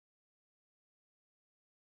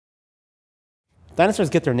Dinosaurs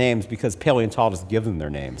get their names because paleontologists give them their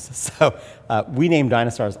names. So we name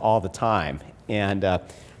dinosaurs all the time. And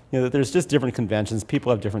there's just different conventions.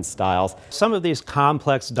 People have different styles. Some of these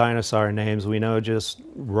complex dinosaur names we know just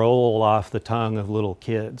roll off the tongue of little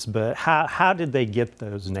kids. But how did they get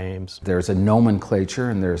those names? There's a nomenclature,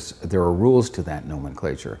 and there are rules to that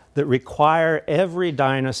nomenclature that require every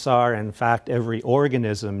dinosaur, in fact every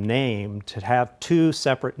organism named, to have two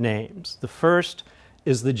separate names. The first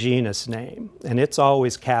is the genus name, and it's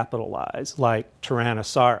always capitalized, like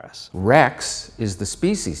Tyrannosaurus. Rex is the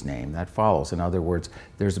species name that follows. In other words,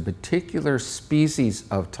 there's a particular species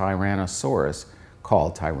of Tyrannosaurus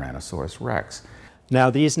called Tyrannosaurus rex. Now,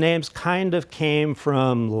 these names kind of came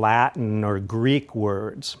from Latin or Greek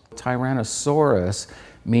words. Tyrannosaurus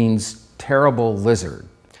means terrible lizard.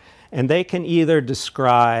 And they can either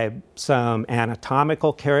describe some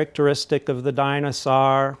anatomical characteristic of the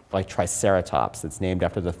dinosaur, like Triceratops, it's named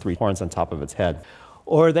after the three horns on top of its head.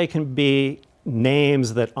 Or they can be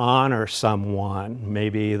names that honor someone,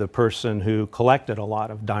 maybe the person who collected a lot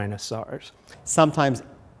of dinosaurs. Sometimes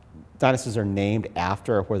dinosaurs are named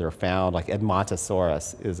after where they're found, like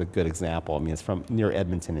Edmontosaurus is a good example. I mean, it's from near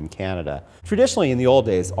Edmonton in Canada. Traditionally, in the old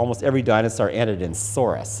days, almost every dinosaur ended in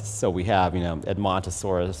saurus. So we have,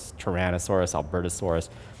 Edmontosaurus, Tyrannosaurus, Albertosaurus.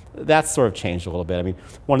 That's sort of changed a little bit. I mean,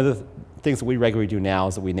 one of the things that we regularly do now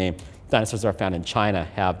is that we name dinosaurs that are found in China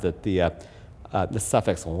have the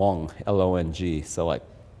suffix long, L-O-N-G. So like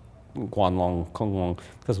Guanlong, Konglong,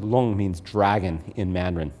 because long means dragon in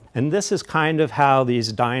Mandarin. And this is kind of how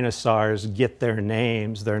these dinosaurs get their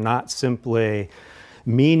names. They're not simply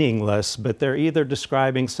meaningless, but they're either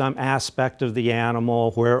describing some aspect of the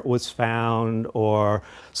animal, where it was found, or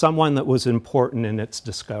someone that was important in its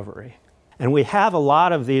discovery. And we have a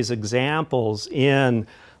lot of these examples in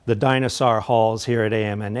the dinosaur halls here at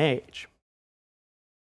AMNH.